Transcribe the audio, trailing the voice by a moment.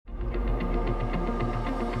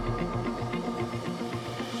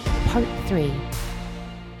Part 3.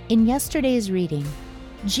 In yesterday's reading,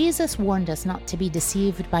 Jesus warned us not to be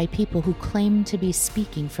deceived by people who claim to be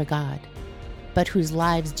speaking for God, but whose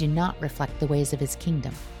lives do not reflect the ways of his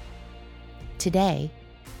kingdom. Today,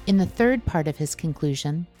 in the third part of his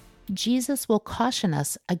conclusion, Jesus will caution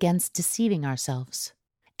us against deceiving ourselves.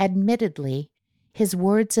 Admittedly, his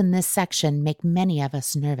words in this section make many of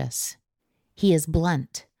us nervous. He is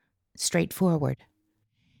blunt, straightforward.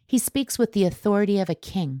 He speaks with the authority of a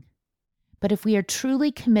king. But if we are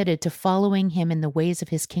truly committed to following him in the ways of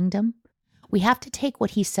his kingdom, we have to take what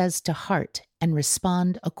he says to heart and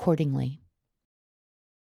respond accordingly.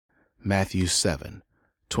 Matthew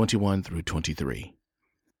 7:21-23.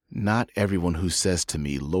 Not everyone who says to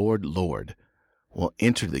me, Lord, Lord, will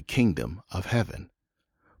enter the kingdom of heaven,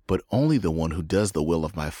 but only the one who does the will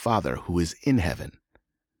of my Father who is in heaven.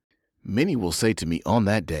 Many will say to me on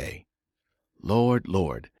that day, Lord,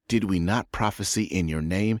 Lord, did we not prophesy in your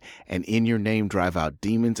name, and in your name drive out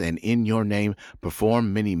demons, and in your name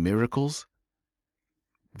perform many miracles?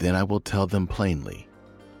 Then I will tell them plainly,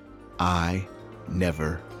 I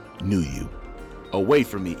never knew you. Away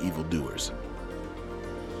from me, evildoers.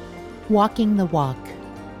 Walking the walk.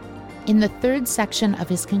 In the third section of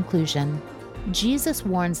his conclusion, Jesus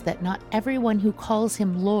warns that not everyone who calls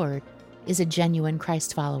him Lord is a genuine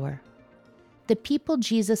Christ follower. The people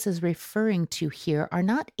Jesus is referring to here are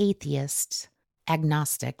not atheists,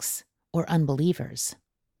 agnostics, or unbelievers.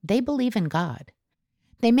 They believe in God.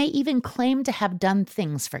 They may even claim to have done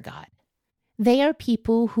things for God. They are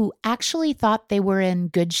people who actually thought they were in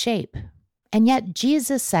good shape, and yet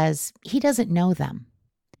Jesus says he doesn't know them.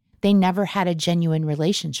 They never had a genuine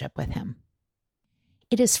relationship with him.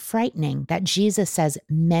 It is frightening that Jesus says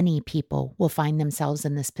many people will find themselves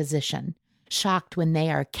in this position, shocked when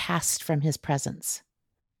they are cast from his presence.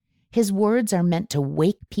 His words are meant to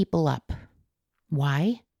wake people up.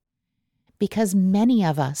 Why? Because many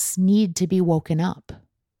of us need to be woken up.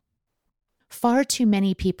 Far too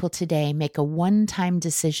many people today make a one-time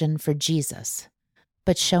decision for Jesus,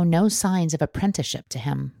 but show no signs of apprenticeship to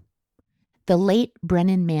him. The late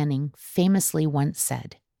Brennan Manning famously once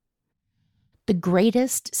said, "The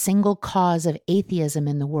greatest single cause of atheism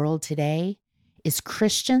in the world today is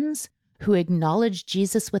Christians who acknowledge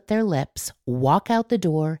Jesus with their lips, walk out the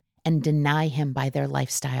door, and deny him by their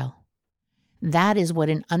lifestyle. That is what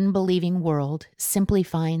an unbelieving world simply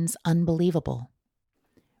finds unbelievable."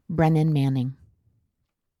 Brennan Manning.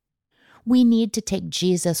 We need to take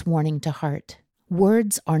Jesus' warning to heart.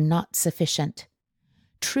 Words are not sufficient.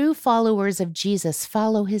 True followers of Jesus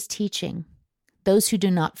follow his teaching. Those who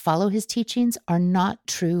do not follow his teachings are not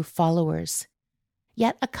true followers.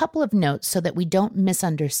 Yet a couple of notes so that we don't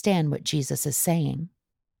misunderstand what Jesus is saying.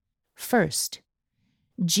 First,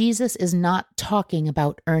 Jesus is not talking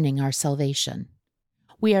about earning our salvation.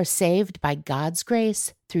 We are saved by God's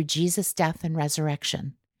grace through Jesus' death and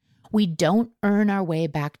resurrection. We don't earn our way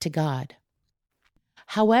back to God.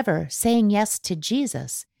 However, saying yes to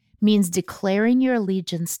Jesus means declaring your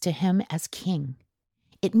allegiance to him as king.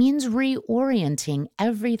 It means reorienting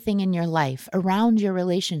everything in your life around your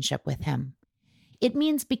relationship with him. It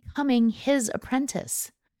means becoming his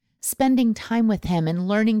apprentice, spending time with him and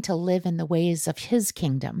learning to live in the ways of his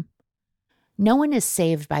kingdom. No one is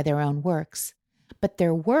saved by their own works, but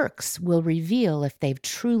their works will reveal if they've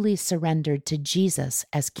truly surrendered to Jesus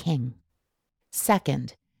as king.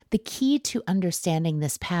 Second, the key to understanding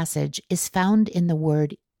this passage is found in the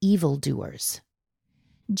word evildoers.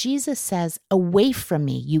 Jesus says, "Away from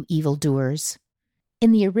me, you evildoers."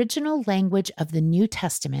 In the original language of the New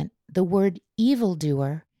Testament, the word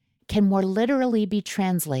evildoer can more literally be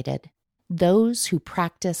translated, those who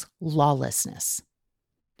practice lawlessness.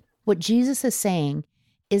 What Jesus is saying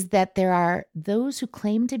is that there are those who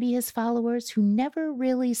claim to be his followers who never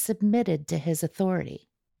really submitted to his authority.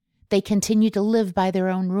 They continue to live by their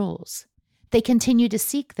own rules. They continue to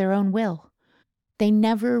seek their own will. They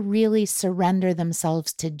never really surrender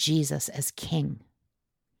themselves to Jesus as king.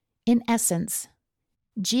 In essence,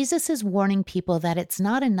 Jesus is warning people that it's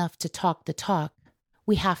not enough to talk the talk,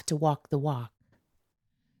 we have to walk the walk.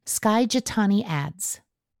 Skye Jethani adds,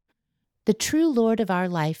 "The true Lord of our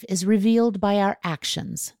life is revealed by our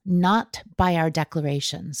actions, not by our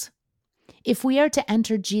declarations. If we are to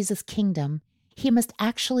enter Jesus' kingdom, he must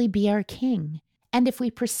actually be our king, and if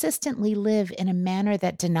we persistently live in a manner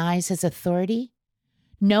that denies his authority,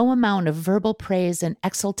 no amount of verbal praise and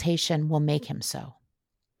exaltation will make him so."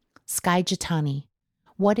 Skye Jethani,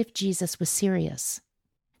 what if Jesus was serious?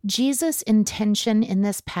 Jesus' intention in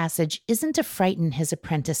this passage isn't to frighten his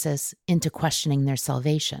apprentices into questioning their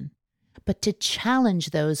salvation, but to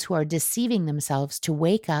challenge those who are deceiving themselves to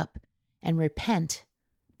wake up and repent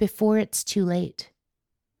before it's too late.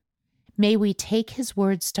 May we take his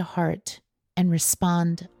words to heart and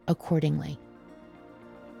respond accordingly.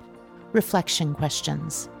 Reflection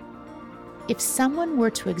questions. If someone were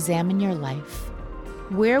to examine your life,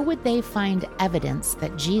 where would they find evidence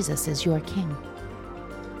that Jesus is your King?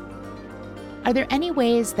 Are there any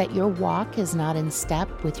ways that your walk is not in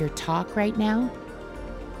step with your talk right now